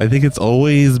it? I think it's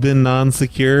always been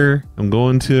non-secure. I'm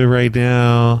going to it right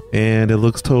now, and it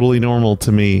looks totally normal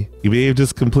to me. You may have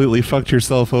just completely fucked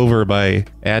yourself over by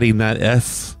adding that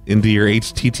S into your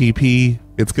HTTP.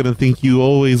 It's gonna think you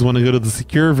always want to go to the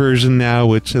secure version now,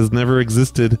 which has never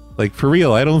existed. Like, for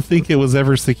real, I don't think it was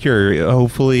ever secure.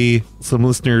 Hopefully, some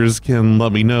listeners can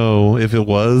let me know if it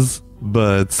was.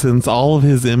 But since all of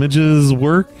his images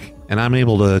work, and I'm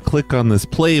able to click on this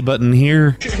play button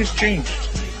here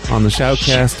on the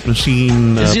Shoutcast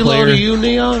machine Is he player. low to you,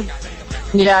 Neon?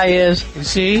 Yeah, he is. You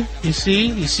see? You see?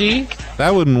 You see?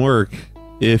 That wouldn't work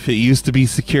if it used to be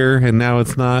secure and now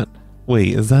it's not. Wait,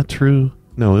 is that true?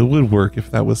 No, it would work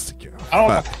if that was secure. I don't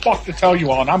know what the fuck to tell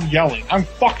you on. I'm yelling. I'm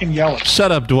fucking yelling.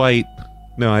 Shut up, Dwight.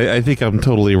 No, I think I'm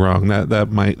totally wrong.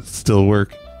 That might still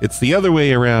work. It's the other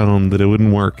way around that it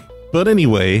wouldn't work. But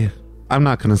anyway, I'm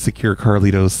not going to secure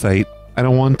Carlito's site. I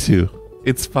don't want to.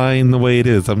 It's fine the way it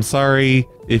is. I'm sorry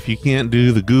if you can't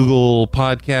do the Google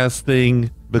podcast thing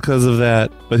because of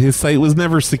that, but his site was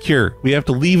never secure. We have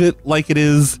to leave it like it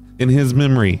is in his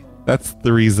memory. That's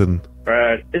the reason.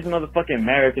 Brad, it's motherfucking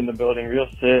Merrick in the building. Real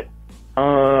shit.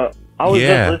 I was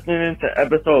just listening to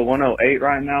episode 108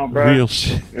 right now, bro. Real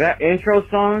shit. That intro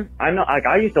song, I know, like,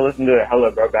 I used to listen to it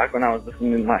hella, bro, back when I was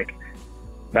listening, back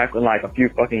when, a few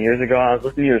fucking years ago, I was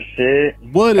listening to your shit.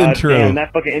 What intro? Damn,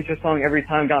 that fucking intro song every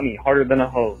time got me harder than a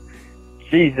hoe.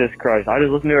 Jesus Christ. I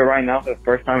just listened to it right now for the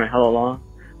first time in hella long.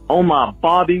 Oh my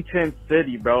Bobbington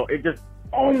City, bro. It just,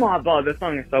 oh my god, this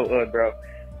song is so good, bro.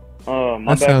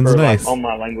 My that bad sounds for, nice. all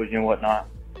my language and whatnot.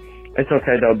 It's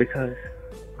okay, though, because...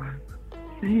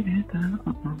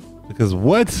 Because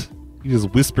what? You just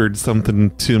whispered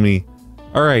something to me.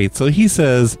 Alright, so he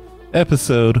says,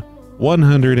 episode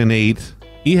 108.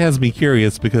 He has me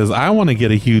curious because I want to get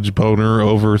a huge boner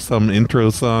over some intro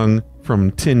song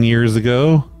from 10 years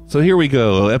ago. So here we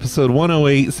go. Episode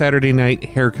 108, Saturday Night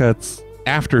Haircuts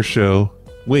After Show.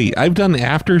 Wait, I've done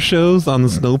after shows on the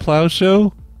Snowplow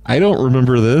show? I don't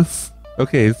remember this.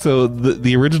 Okay, so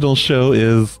the original show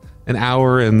is an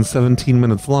hour and 17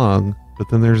 minutes long, but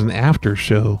then there's an after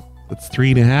show that's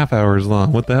 3.5 hours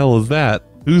long. What the hell is that?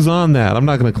 Who's on that? I'm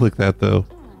not going to click that though.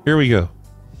 Here we go.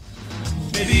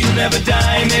 Maybe you'll never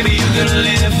die, maybe you're gonna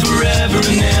live forever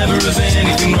and never have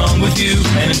anything wrong with you.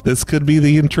 And this could be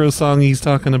the intro song he's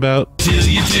talking about. Till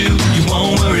you do, you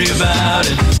won't worry about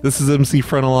it. This is MC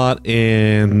Frontalot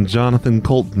and Jonathan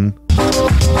Colton.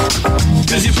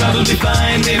 Cause you're probably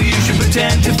fine, maybe you should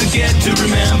pretend to forget to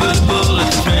remember the bullet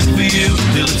that's meant for you.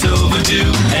 Till it's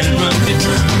overdue and it runs you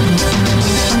through.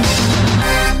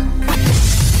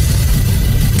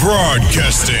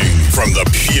 Broadcasting from the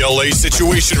PLA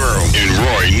Situation Room in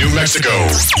Roy, New Mexico.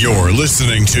 You're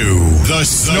listening to The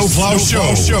Snowplow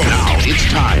Show. Now it's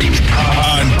time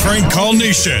on Prank Call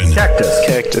Nation.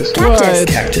 Cactus.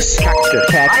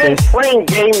 I'm playing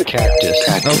games.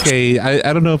 Cactus. Okay,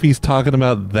 I don't know if he's talking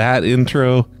about that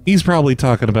intro. He's probably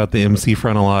talking about the MC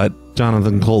Frontalot,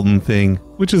 Jonathan Colton thing,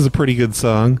 which is a pretty good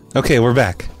song. Okay, we're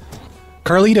back.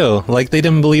 Carlito, like they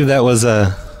didn't believe that was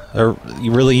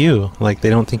really you. Like they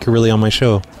don't think you're really on my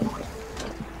show.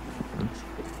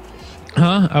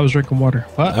 Huh? I was drinking water.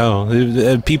 What?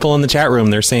 Oh, people in the chat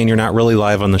room, they're saying you're not really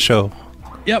live on the show.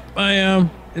 Yep, I am.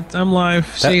 I'm live.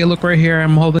 See, look right here.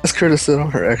 I'm holding. That's Curtis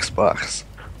on her Xbox.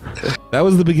 That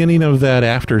was the beginning of that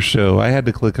after show. I had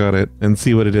to click on it and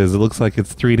see what it is. It looks like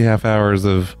it's 3.5 hours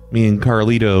of me and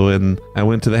Carlito, and I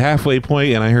went to the halfway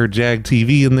point and I heard Jag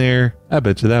TV in there. I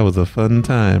bet you that was a fun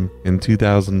time in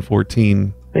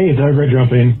 2014. Hey, Doug Red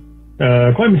jumping.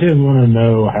 Clementians want to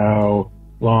know how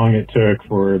long it took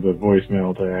for the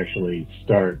voicemail to actually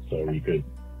start so he could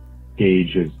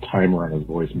gauge his timer on his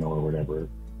voicemail or whatever.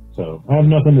 So I have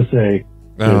nothing to say.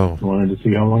 Just wanted to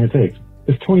see how long it takes.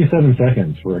 It's 27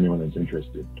 seconds for anyone that's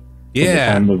interested.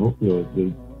 Yeah. By the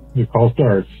time the call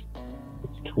starts,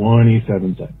 it's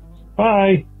 27 seconds.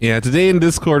 Bye. Yeah, today in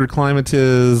Discord,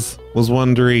 Climatiz was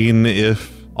wondering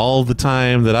if all the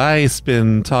time that I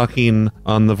spend talking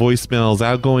on the voicemail's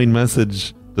outgoing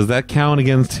message, does that count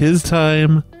against his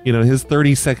time? You know, his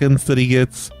 30 seconds that he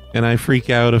gets, and I freak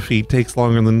out if he takes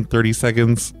longer than 30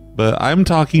 seconds. But I'm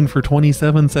talking for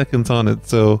 27 seconds on it,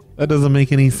 so that doesn't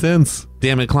make any sense.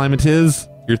 Damn it, Climatiz.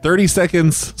 Your 30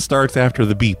 seconds starts after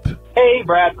the beep. Hey,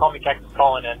 Brad, call me Texas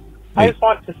calling in. I just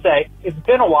want to say, it's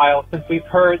been a while since we've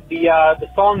heard the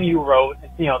song you wrote,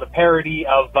 you know, the parody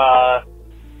of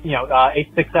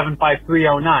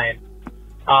 8675309.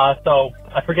 So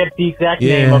I forget the exact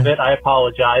name of it. I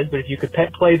apologize, but if you could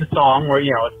play the song where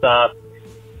it's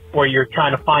where you're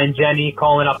trying to find Jenny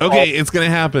calling up. Okay, it's gonna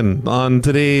happen on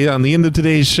the end of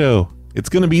today's show. It's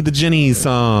gonna be the Jenny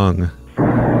song.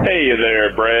 Hey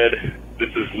there, Brad. This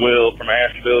is Will from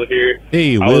Asheville here.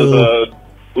 Hey, Will. I was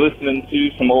listening to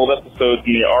some old episodes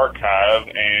in the archive,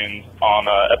 and on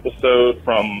an episode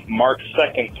from March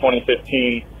 2nd,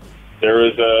 2015, there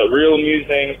was a real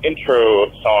amusing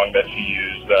intro song that you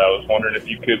used. I was wondering if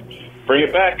you could bring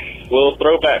it back, a little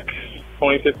throwback,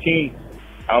 2015.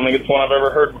 I don't think it's one I've ever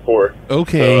heard before.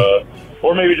 Okay. So,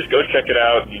 or maybe just go check it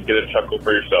out and get a chuckle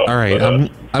for yourself. All right.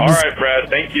 But, all right, Brad.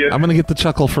 Thank you. I'm going to get the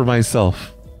chuckle for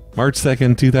myself. March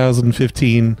 2nd,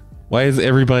 2015. Why is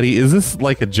this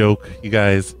like a joke, you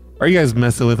guys? Are you guys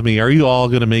messing with me? Are you all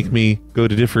going to make me go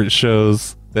to different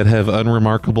shows that have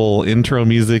unremarkable intro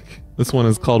music? This one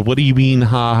is called What Do You Mean,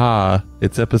 Ha Ha?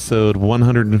 It's episode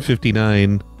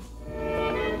 159.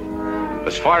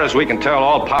 As far as we can tell,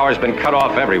 all power's been cut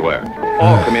off everywhere.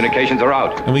 All communications are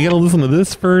out. And we gotta listen to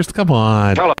this first? Come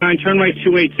on. Tell Turn right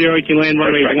 280 to land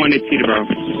runway 1 at Teterboro.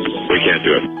 We can't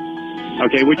do it.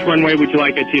 Okay, which runway would you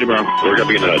like at Teterboro? We're gonna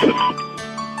be in Hudson.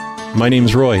 My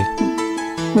name's Roy.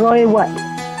 Roy what?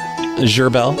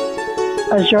 Gerbel.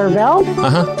 Gerbel?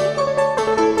 Uh-huh.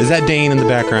 Is that Dane in the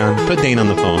background? Put Dane on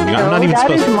the phone. I'm not even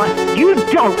supposed to. You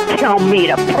don't tell me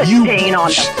to put Dane on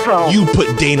the phone. You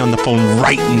put Dane on the phone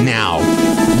right now.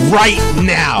 Right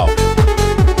now.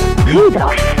 Who the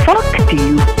fuck do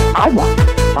you... I want...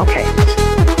 Okay.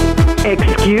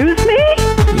 Excuse me?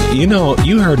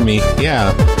 You heard me.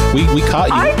 Yeah. We caught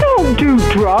you. I don't do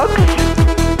drugs.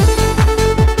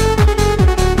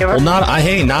 Well, not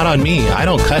on me. I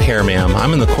don't cut hair, ma'am.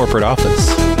 I'm in the corporate office.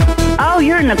 Oh,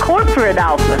 you're in the corporate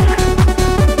office.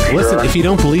 Listen, if you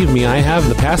don't believe me, I have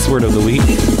the password of the week.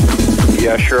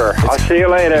 Yeah, sure. I'll see you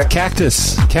later.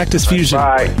 Cactus Fusion.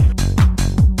 Bye.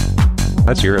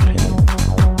 That's your opinion.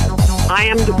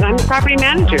 I'm the property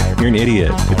manager. You're an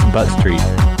idiot. It's Butt Street.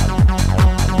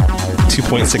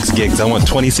 2.6 gigs. I want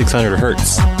 2600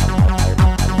 hertz.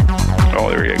 Oh,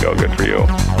 there you go. Good for you.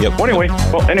 Yep. Well,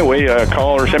 anyway,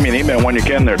 call or send me an email when you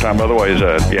can there, Tom. Otherwise,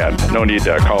 no need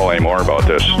to call anymore about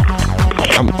this.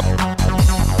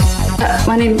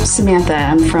 My name's Samantha.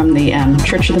 I'm from the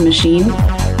Church of the Machine.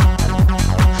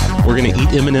 We're going to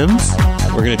eat M&Ms,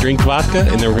 we're going to drink vodka,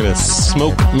 and then we're going to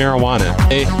smoke marijuana.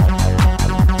 Hey.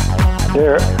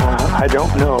 I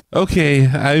don't know. Okay,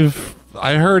 I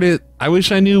heard it. I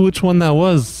wish I knew which one that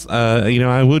was.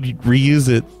 I would reuse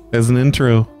it as an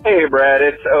intro. Hey, Brad,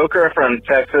 it's Okra from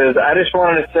Texas. I just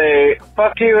wanted to say,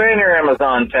 fuck you and your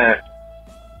Amazon tent.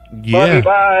 Yeah. Love you,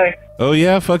 bye. Oh,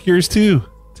 yeah, fuck yours too.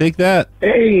 Take that.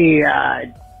 Hey,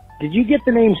 did you get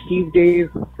the name Steve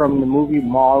Dave from the movie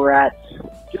Mallrats?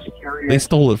 Just curious. They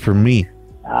stole it from me.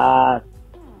 Have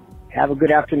a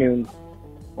good afternoon,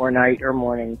 or night, or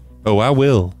morning. Oh, I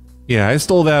will. Yeah, I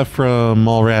stole that from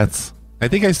Mallrats. I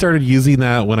think I started using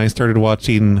that when I started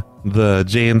watching the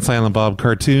Jay and Silent Bob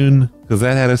cartoon, because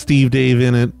that had a Steve Dave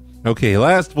in it. Okay,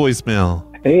 last voicemail.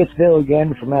 Hey, it's Phil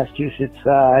again from Massachusetts.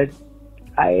 I'm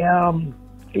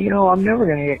never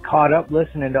going to get caught up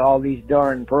listening to all these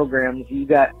darn programs. You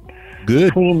got good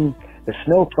between the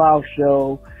Snowplow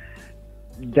Show,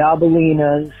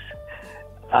 Dabalinas.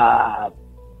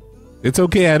 It's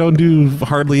okay. I don't do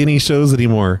hardly any shows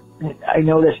anymore. I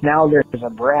notice now there's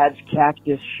a Brad's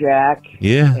Cactus Shack.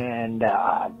 Yeah. And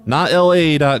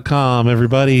NotLA.com,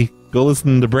 everybody. Go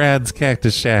listen to Brad's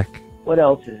Cactus Shack. What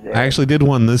else is there? I actually did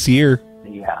one this year.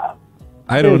 Yeah.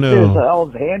 I don't know.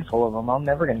 There's a handful of them. I'm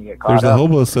never going to get caught There's up. the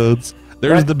Hobosodes.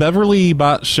 There's the Beverly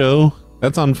Bot Show.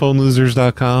 That's on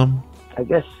phonelosers.com. I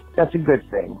guess that's a good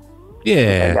thing.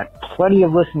 Yeah. I got plenty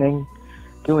of listening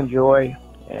to enjoy,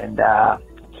 and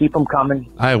keep them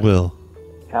coming. I will.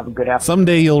 Have a good afternoon.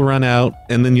 Someday you'll run out,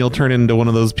 and then you'll turn into one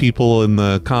of those people in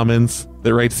the comments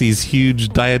that writes these huge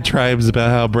diatribes about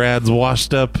how Brad's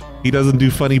washed up. He doesn't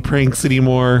do funny pranks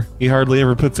anymore. He hardly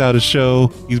ever puts out a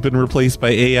show. He's been replaced by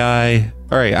AI.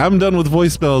 All right, I'm done with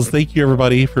voicemails. Thank you,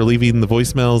 everybody, for leaving the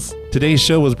voicemails. Today's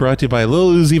show was brought to you by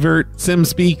Lil Uzi Vert,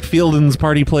 SimSpeak, Fielden's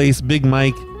Party Place, Big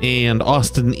Mike, and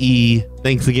Austin E.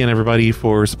 Thanks again, everybody,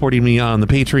 for supporting me on the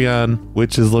Patreon,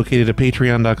 which is located at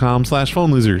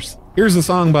patreon.com/phonelosers. Here's a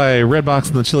song by Redbox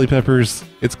and the Chilipeppers.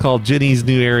 It's called Jenny's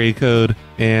New Area Code,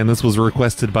 and this was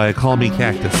requested by Call Me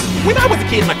Cactus. When I was a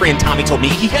kid, my friend Tommy told me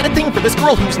he had a thing for this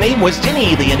girl whose name was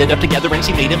Jenny. They ended up together and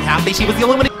she made him happy. She was the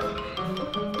only one.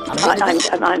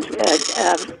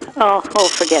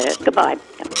 Forget it. Goodbye.